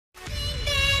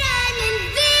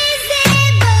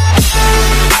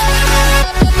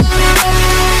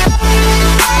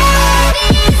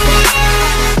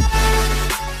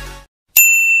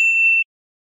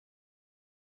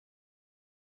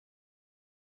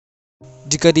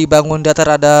Jika dibangun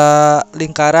datar ada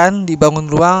lingkaran, dibangun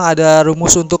ruang ada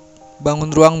rumus untuk bangun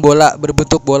ruang bola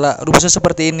berbentuk bola. Rumusnya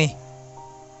seperti ini.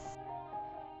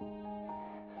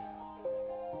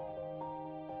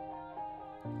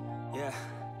 Yeah.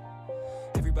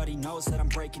 Everybody knows that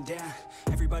I'm breaking down.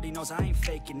 Everybody knows I ain't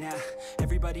faking now.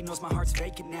 Everybody knows my heart's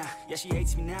vacant now. Yeah, she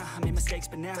hates me now, I made mistakes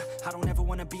but now I don't ever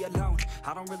wanna be alone.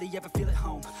 I don't really ever feel at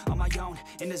home. On my own,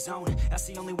 in the zone, that's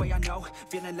the only way I know.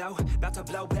 Feeling low, about to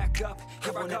blow back up.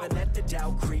 Here I never let the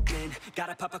doubt creep in.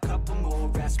 Gotta pop a couple more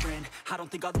aspirin. I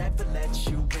don't think I'll ever let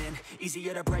you in.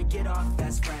 Easier to break it off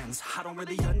best friends. I don't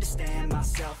really understand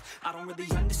myself. I don't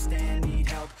really understand, need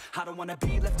help. I don't wanna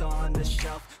be left on the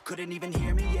shelf. Couldn't even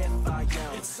hear me if I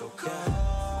yelled. It's so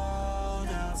cold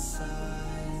outside,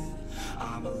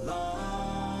 I'm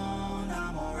alone,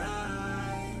 I'm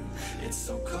alright. It's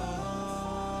so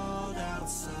cold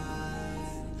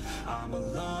outside, I'm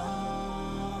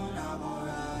alone, I'm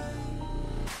alright.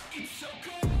 It's so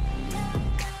cold.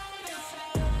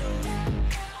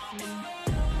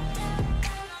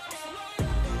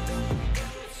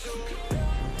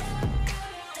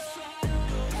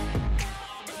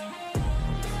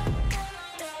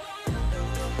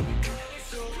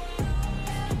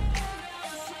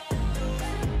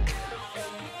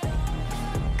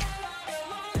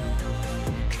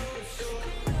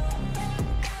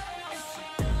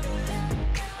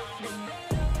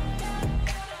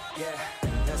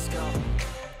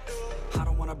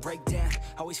 Break down,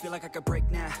 always feel like I could break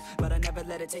now, but I never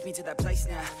let it take me to that place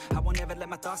now. I won't ever let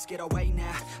my thoughts get away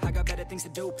now. I got better things to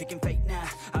do, picking fate now.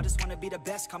 I just wanna be the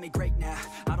best, call me great now.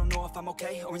 I don't know if I'm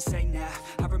okay or insane now.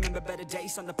 I remember better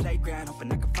days on the playground,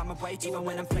 hoping I can find my way to even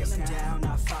when I'm feeling down,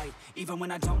 I fight. Even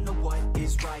when I don't know what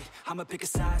is right, I'ma pick a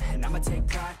side and I'ma take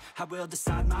pride. I will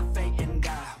decide my fate and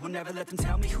I will never let them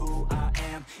tell me who I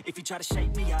am. If you try to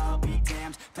shape me, I'll be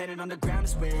damned. Planet on the ground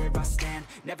is where I stand.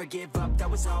 Never give up, that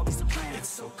was always the plan. It's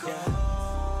so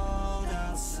cold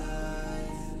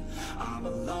outside, I'm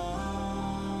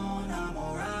alone, I'm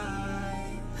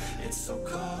alright. It's so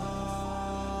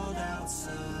cold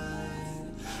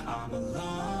outside, I'm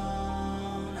alone.